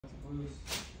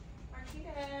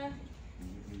Marquita,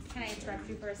 can I interrupt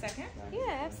you for a second?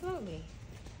 Yeah, absolutely.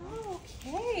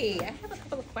 Okay, I have a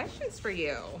couple of questions for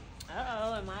you.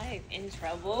 Uh-oh, am I in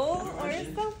trouble or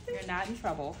something? You're not in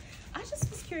trouble. I just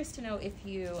was curious to know if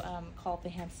you called the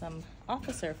handsome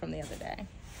officer from the other day.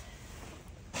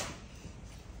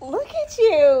 Look at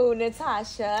you,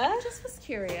 Natasha. I just was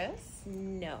curious.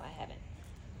 No, I haven't.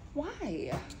 Why?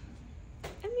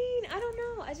 I mean, I don't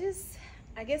know.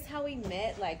 I guess how we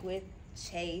met, like with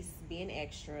Chase being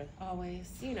extra. Always.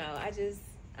 You know, I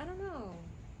don't know.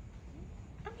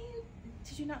 I mean,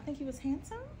 did you not think he was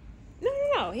handsome?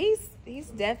 No. He's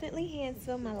definitely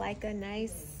handsome. I like a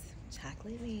nice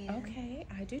chocolate man. Okay,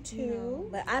 I do too. You know,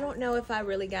 but I don't know if I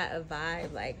really got a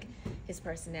vibe, like his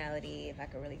personality, if I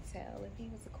could really tell if he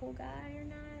was a cool guy or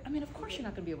not. I mean, of course you're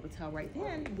not going to be able to tell right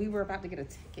then. We were about to get a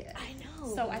ticket. I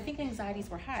know. So I think anxieties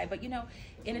were high. But, you know,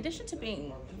 in addition to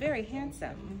being very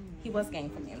handsome, he was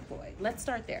gainfully employed. Let's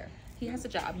start there. He has a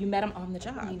job. You met him on the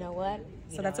job. You know what?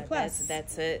 That's a plus.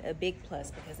 That's a big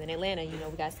plus because in Atlanta, you know,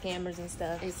 we got scammers and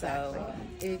stuff. Exactly.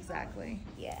 So, exactly.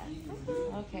 yeah.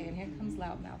 Okay, and here comes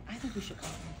Loudmouth. I think we should call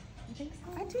him. You think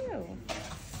so? I do.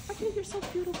 I think you're so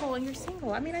beautiful and you're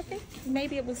single. I mean, I think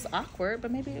maybe it was awkward, but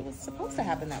maybe it was supposed to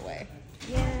happen that way.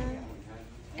 Yeah.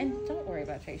 And don't worry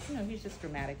about Chase. You know, he's just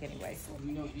dramatic anyway.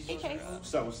 Hey, Chase.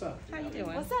 What's up? How you doing?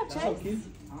 What's up, Chase? What's up, kid?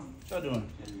 What y'all doing?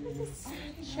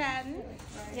 Chatting.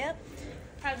 Yep.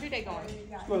 How's your day going?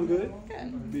 It's going good.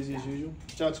 Good. Busy as usual.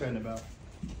 What y'all chatting about?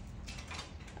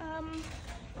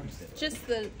 Just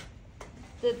the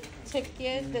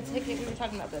ticket we were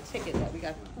talking about, the ticket that we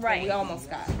got, Right. that we almost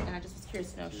got, and I just was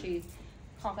curious to know if she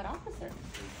called that officer.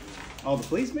 Oh, the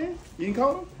policeman? You didn't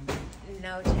call him?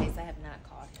 No, Chase, I have not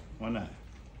called him. Why not?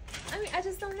 I mean, I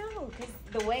just don't know because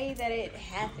the way that it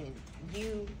happened,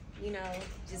 you know,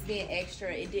 just being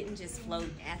extra, it didn't just flow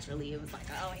naturally. It was like,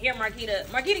 oh, here, Marquita,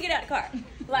 get out of the car.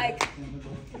 Like,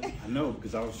 I know,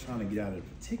 because I was trying to get out of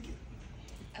the ticket.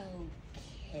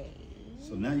 okay.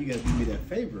 So now you got to do me that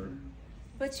favor.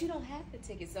 But you don't have the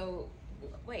ticket, so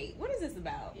wait, what is this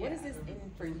about? What is this in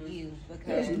for you?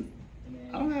 Because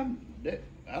I don't have that.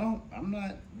 I'm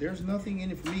not, there's nothing in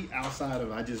it for me outside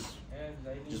of I just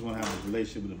want to have a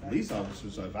relationship with a police officer.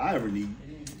 So if I ever need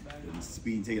a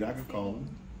speeding ticket, I could call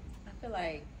them. I feel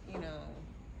like, you know,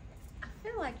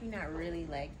 you're not really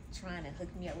like trying to hook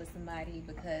me up with somebody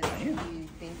because you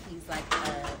think he's like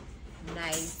a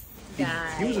nice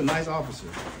guy. He was a nice officer.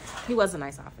 He was a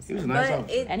nice officer. He was a nice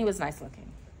officer. And he was nice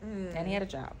looking. And he had a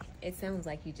job. It sounds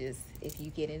like you just, if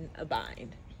you get in a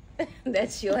bind,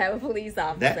 that you'll have a police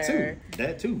officer.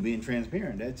 That too, being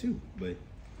transparent, that too. But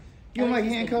you don't like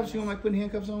handcuffs? You don't like putting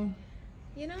handcuffs on?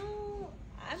 You know,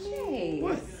 I mean,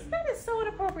 What? That is so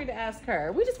inappropriate to ask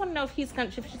her. We just want to know if she's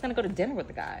gonna go to dinner with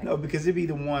the guy. No, because it'd be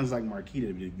the ones like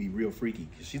Marquita that'd be real freaky.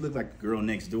 Cause she looked like the girl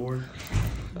next door.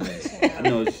 I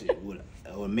know with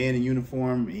a man in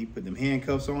uniform, he put them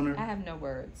handcuffs on her. I have no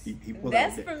words. He pulled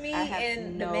that's out for me I have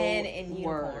and no the man in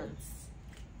uniform. words.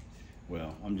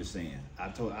 Well, I'm just saying.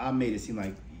 I made it seem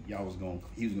like you was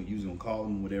gonna call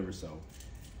him, whatever. So,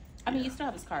 I mean, you still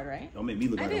have his card, right? don't make me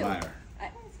look like a liar.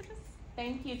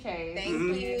 Thank you, Chase.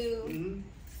 Thank you.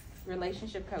 Mm-hmm.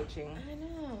 Relationship coaching. I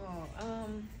know.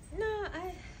 No,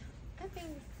 I think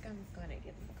I'm gonna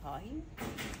give him a call.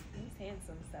 He's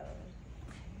handsome, so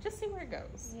Just see where it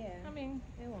goes. yeah. I mean,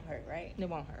 it won't hurt, right? it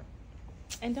won't hurt.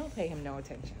 And don't pay him no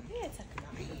attention. Yeah, it's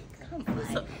okay. Come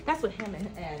on. So that's what him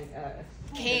and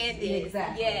Candace.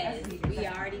 Exactly. Yes, That's we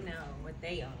already know what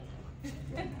they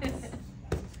own.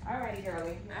 All righty,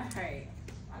 girlie. All right.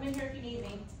 I'm in here if you need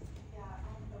me.